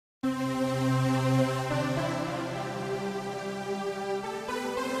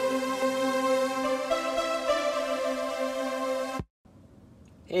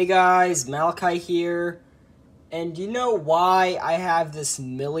Hey guys, Malachi here, and do you know why I have this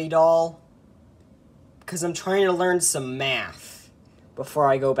Millie doll? Because I'm trying to learn some math before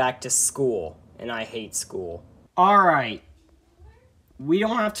I go back to school, and I hate school. Alright, we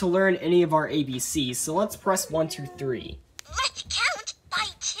don't have to learn any of our ABCs, so let's press 1, 2, 3. Let's count by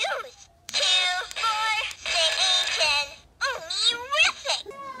twos. 2, 4, 6, 8, 10.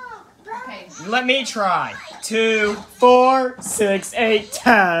 Umizoomi. Okay. Let me try. 2, 4, 6, 8,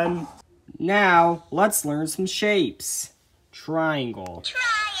 10. Now, let's learn some shapes. Triangle.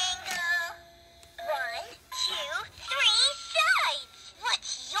 Triangle. 1, 2, 3 sides.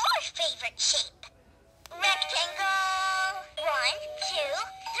 What's your favorite shape? Rectangle. 1, 2,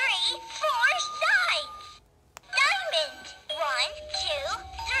 3, 4 sides. Diamond. 1, 2,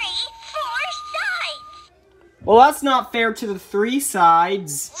 3, 4 sides. Well, that's not fair to the 3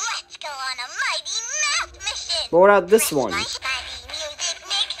 sides. Let's go on a mighty math mission. But what about this one? My mighty music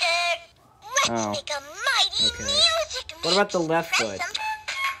mixer. Let's Oh. make a mighty Okay. music mix. What about the left Press foot? some-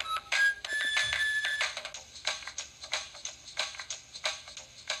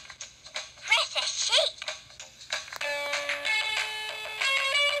 Press a shape.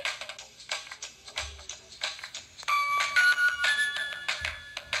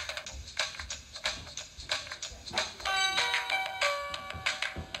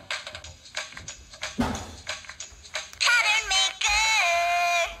 Pattern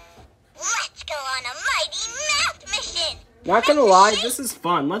maker. Let's go on a mighty math mission. Not gonna lie, this is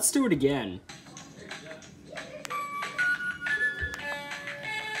fun. Let's do it again.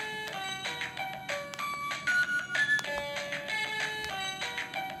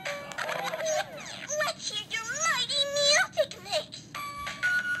 Let's hear your mighty music mix.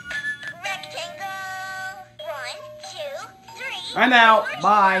 Rectangle. 1, 2, 3. I'm out. 4.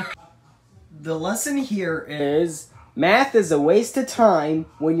 Bye. The lesson here is math is a waste of time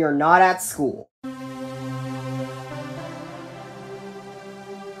when you're not at school.